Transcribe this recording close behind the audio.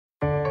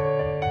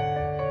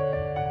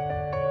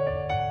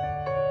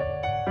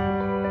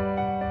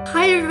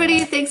Hi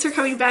everybody, thanks for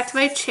coming back to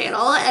my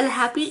channel and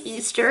happy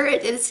Easter.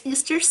 It is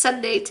Easter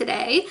Sunday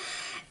today.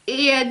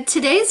 And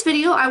today's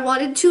video I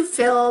wanted to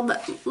film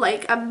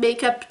like a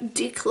makeup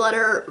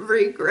declutter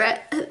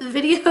regret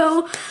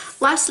video.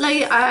 Last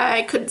night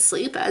I couldn't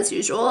sleep as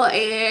usual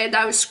and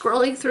I was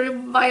scrolling through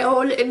my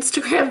own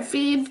Instagram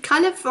feed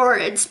kind of for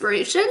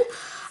inspiration.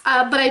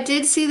 But I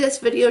did see this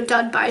video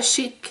done by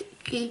Chic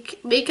Geek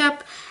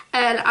Makeup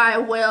and I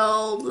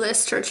will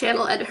list her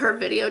channel and her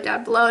video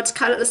down below. It's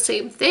kind of the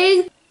same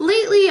thing.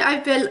 Lately,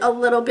 I've been a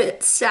little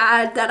bit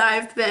sad that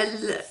I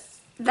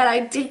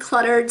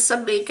decluttered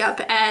some makeup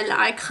and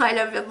I kind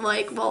of am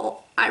like,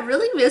 well, I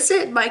really miss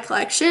it in my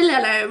collection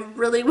and I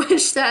really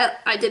wish that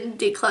I didn't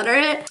declutter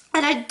it.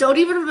 And I don't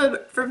even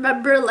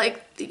remember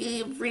like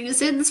the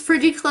reasons for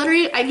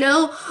decluttering. I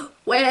know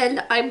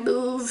when I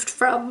moved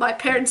from my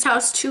parents'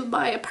 house to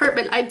my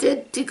apartment, I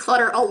did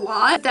declutter a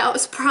lot. That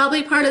was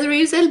probably part of the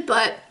reason,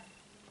 but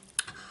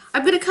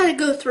I'm gonna kind of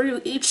go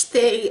through each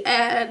thing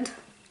and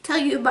tell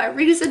you my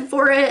reason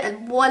for it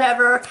and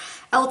whatever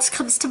else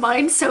comes to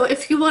mind. So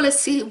if you want to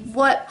see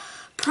what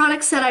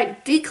products that I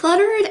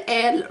decluttered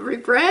and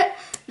regret,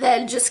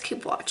 then just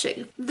keep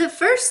watching. The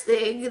first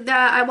thing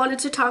that I wanted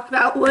to talk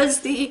about was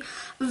the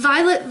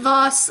Violet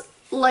Voss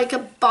Like a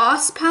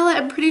Boss palette.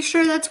 I'm pretty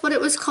sure that's what it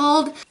was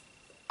called.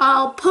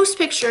 I'll post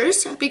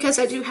pictures because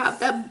I do have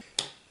them.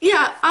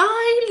 Yeah,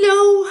 I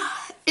know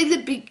in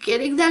the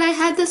beginning that I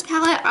had this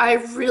palette, I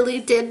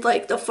really did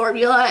like the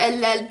formula,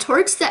 and then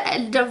towards the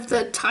end of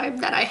the time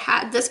that I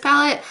had this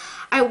palette,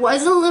 I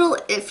was a little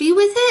iffy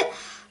with it,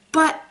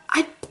 but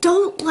I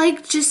don't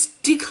like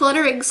just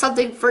decluttering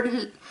something for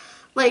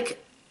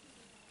like,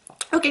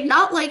 okay,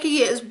 not liking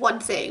it is one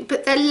thing,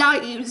 but then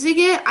not using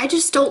it, I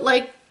just don't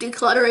like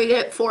decluttering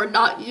it for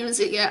not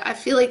using it. I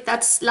feel like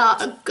that's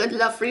not a good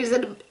enough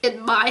reason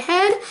in my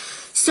head.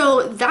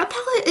 So that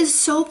palette is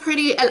so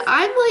pretty, and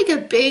I'm like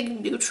a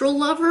big neutral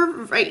lover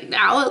right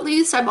now, at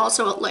least. I'm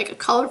also like a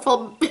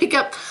colorful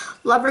makeup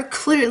lover,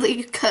 clearly,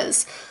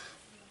 because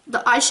the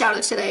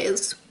eyeshadow today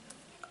is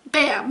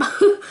bam.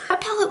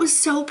 That palette was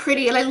so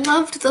pretty, and I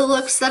loved the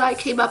looks that I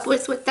came up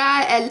with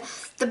that, and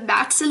the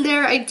mattes in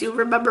there I do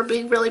remember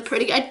being really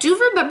pretty. I do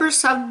remember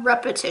some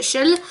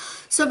repetition,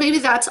 so maybe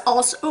that's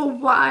also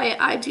why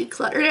I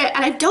decluttered it.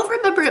 And I don't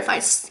remember if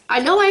I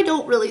know I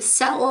don't really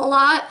sell a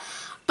lot,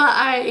 but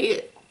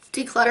I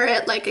declutter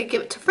it, like I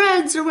give it to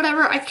friends or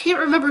whatever. I can't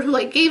remember who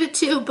I gave it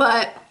to,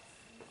 but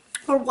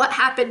or what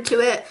happened to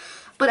it,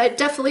 but I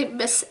definitely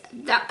miss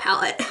that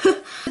palette.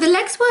 The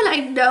next one, I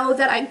know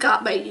that I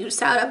got my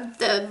use out of,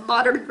 the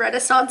Modern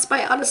Renaissance by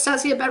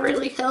Anastasia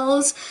Beverly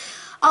Hills.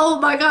 Oh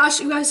my gosh,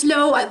 you guys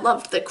know I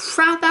loved the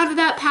crap out of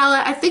that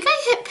palette. I think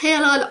I hit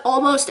pan on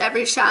almost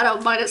every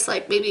shadow, minus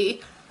like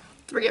maybe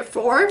 3 or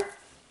 4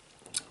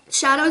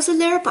 shadows in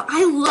there, but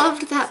I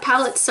loved that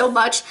palette so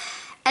much.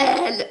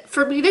 And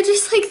for me to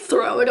just like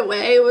throw it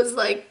away was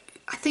like,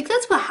 I think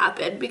that's what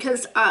happened,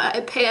 because I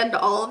panned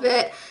all of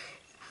it,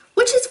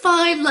 which is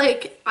fine.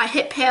 Like, I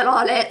hit pan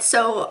on it,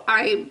 so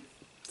I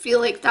feel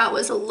like that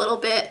was a little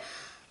bit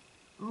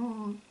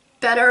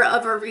better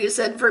of a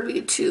reason for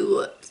me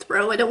to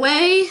throw it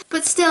away.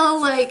 But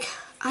still, like,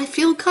 I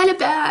feel kind of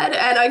bad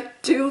and I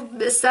do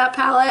miss that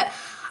palette.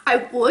 I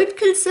would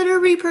consider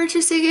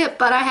repurchasing it,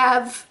 but I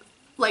have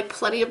like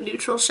plenty of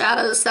neutral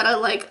shadows that I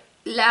like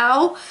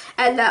now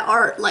and that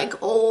aren't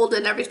like old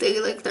and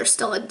everything, like they're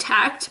still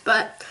intact.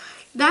 But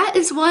that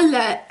is one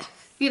that,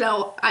 you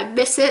know, I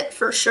miss it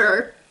for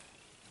sure.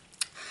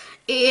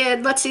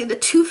 And let's see, the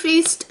Too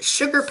Faced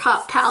Sugar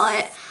Pop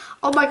palette.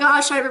 Oh my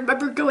gosh, I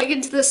remember going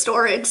into the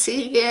store and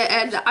seeing it,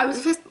 and I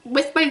was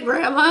with my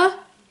grandma,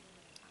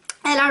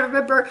 and I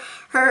remember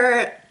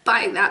her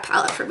buying that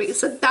palette for me.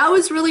 So that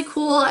was really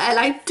cool, and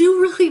I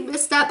do really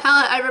miss that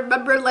palette. I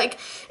remember like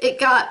it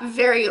got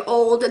very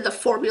old and the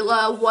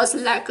formula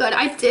wasn't that good.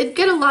 I did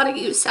get a lot of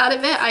use out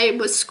of it. I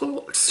was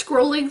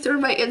scrolling through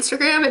my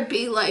Instagram and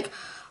being like,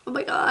 oh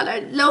my god, I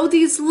know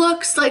these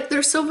looks, like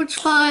they're so much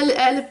fun,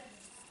 and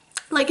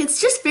like it's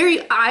just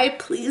very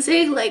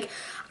eye-pleasing. Like,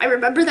 I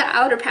remember the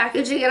outer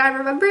packaging, and I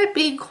remember it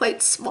being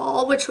quite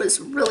small, which was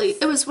really,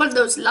 it was one of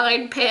those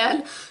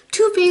 9-pan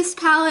Too Faced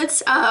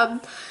palettes.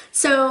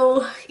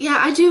 So yeah,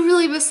 I do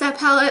really miss that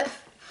palette.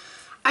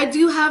 I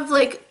do have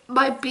like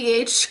my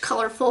BH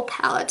colorful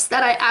palettes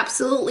that I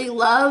absolutely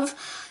love,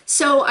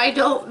 so I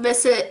don't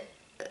miss it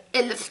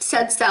in the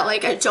sense that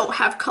like I don't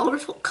have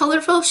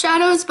colorful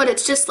shadows, but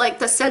it's just like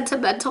the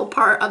sentimental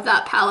part of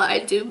that palette I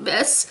do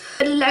miss.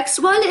 The next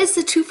one is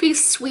the Too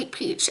Faced Sweet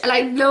Peach, and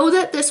I know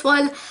that this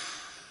one,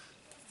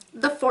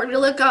 the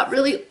formula got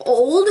really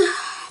old.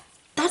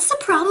 That's the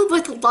problem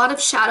with a lot of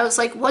shadows.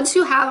 Like, once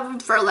you have them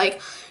for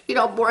like, you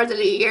know, more than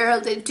a year,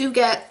 they do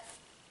get,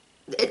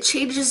 it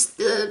changes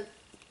the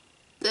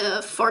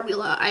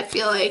formula, I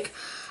feel like.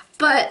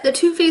 But the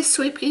Too Faced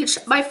Sweet Peach,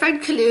 my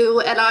friend Canoe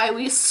and I,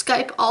 we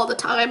Skype all the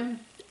time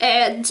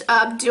and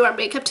do our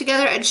makeup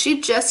together, and she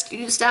just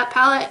used that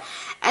palette,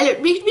 and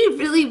it made me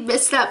really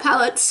miss that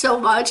palette so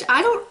much.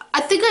 I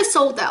think I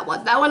sold that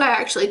one. That one I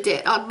actually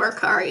did on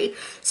Mercari,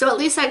 so at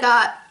least I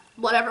got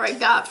whatever I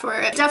got for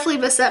it.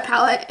 Definitely miss that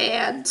palette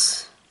and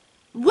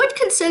would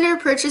consider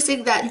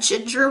purchasing that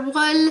ginger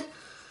one.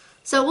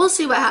 So we'll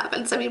see what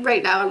happens. I mean,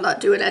 right now I'm not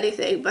doing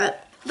anything,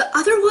 but the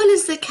other one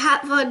is the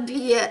Kat Von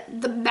D,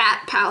 the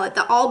matte palette,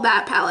 the all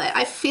matte palette.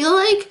 I feel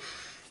like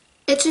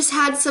it just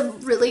had some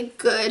really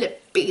good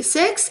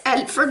basics,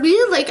 and for me,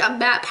 like, a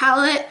matte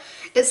palette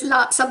is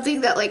not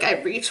something that like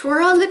I reach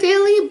for on the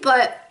daily,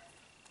 but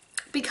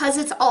because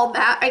it's all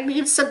matte, I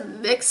need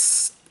some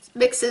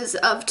mixes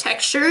of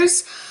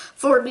textures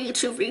for me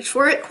to reach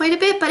for it quite a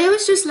bit. But it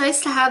was just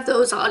nice to have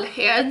those on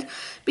hand,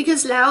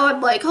 because now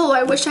I'm like, oh,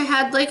 I wish I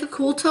had like a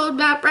cool tone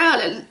matte brown,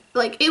 and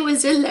like it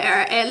was in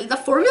there and the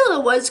formula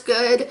was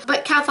good.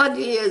 But Kat Von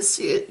D is,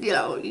 you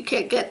know, you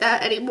can't get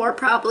that anymore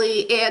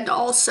probably, and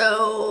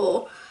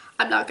also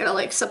I'm not gonna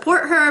like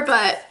support her,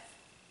 but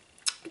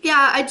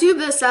yeah, I do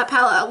miss that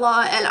palette a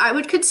lot, and I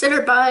would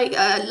consider buying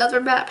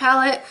another matte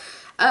palette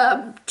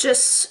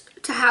just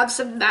to have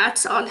some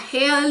mattes on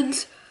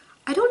hand.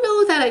 I don't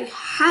know that I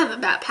have a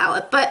matte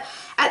palette, but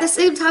at the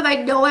same time, I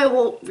know I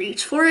won't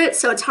reach for it,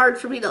 so it's hard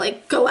for me to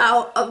like go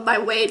out of my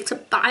way to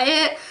buy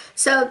it.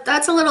 So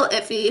that's a little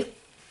iffy.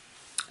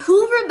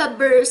 Who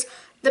remembers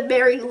the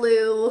Mary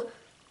Lou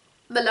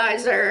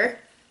Manizer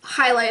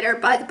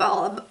highlighter by the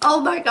Balm? Oh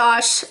my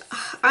gosh,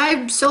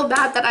 I'm so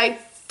mad that I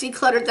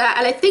decluttered that,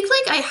 and I think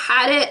like I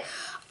had it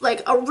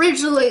like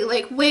originally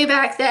like way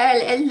back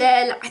then, and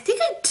then I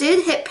think I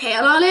did hit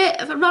pan on it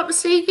if I'm not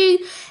mistaken,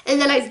 and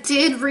then I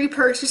did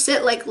repurchase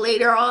it like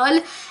later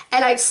on,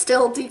 and I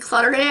still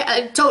decluttered it.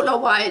 I don't know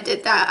why I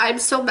did that. I'm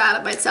so mad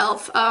at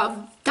myself.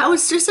 That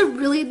was just a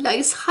really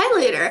nice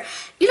highlighter.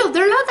 You know,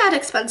 they're not that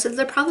expensive.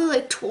 They're probably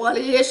like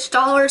 $20-ish,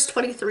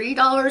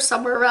 $23,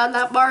 somewhere around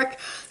that mark.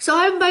 So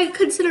I might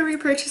consider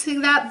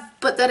repurchasing that.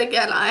 But then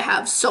again, I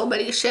have so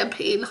many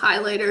champagne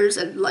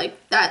highlighters and like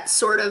that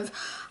sort of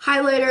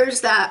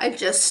highlighters that I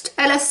just,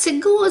 and a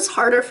single is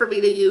harder for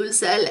me to use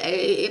than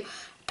a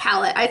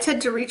palette. I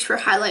tend to reach for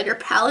highlighter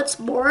palettes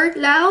more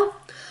now.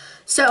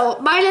 So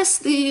minus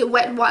the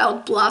Wet n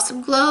Wild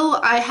Blossom Glow,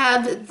 I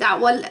have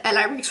that one and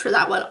I reach for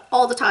that one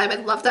all the time. I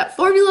love that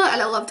formula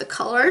and I love the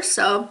color.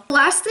 So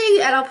last thing,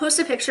 and I'll post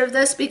a picture of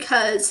this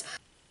because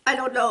I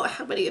don't know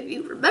how many of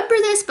you remember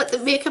this, but the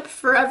Makeup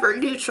Forever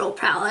Neutral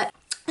palette.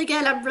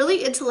 Again, I'm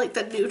really into like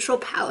the neutral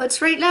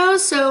palettes right now,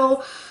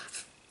 so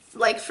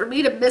like for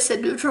me to miss a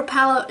neutral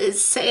palette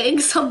is saying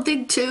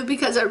something too,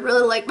 because I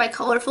really like my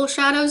colorful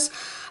shadows.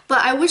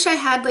 But I wish I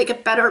had like a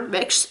better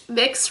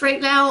mix right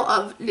now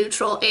of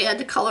neutral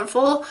and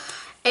colorful.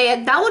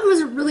 And that one was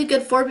a really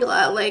good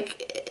formula.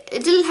 Like,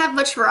 it didn't have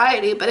much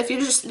variety, but if you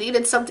just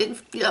needed something,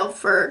 you know,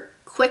 for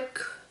quick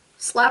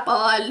slap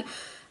on,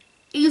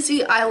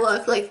 easy eye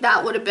look, like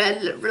that would have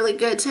been really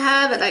good to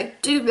have. And I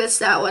do miss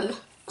that one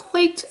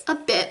quite a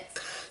bit.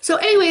 So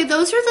anyway,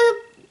 those are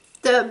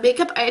the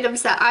makeup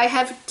items that I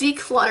have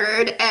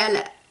decluttered,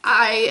 and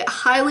I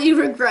highly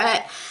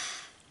regret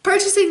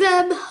purchasing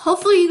them.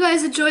 Hopefully you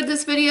guys enjoyed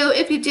this video.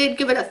 If you did,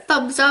 give it a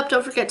thumbs up.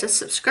 Don't forget to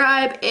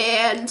subscribe,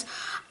 and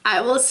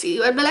I will see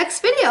you in my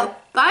next video.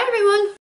 Bye everyone!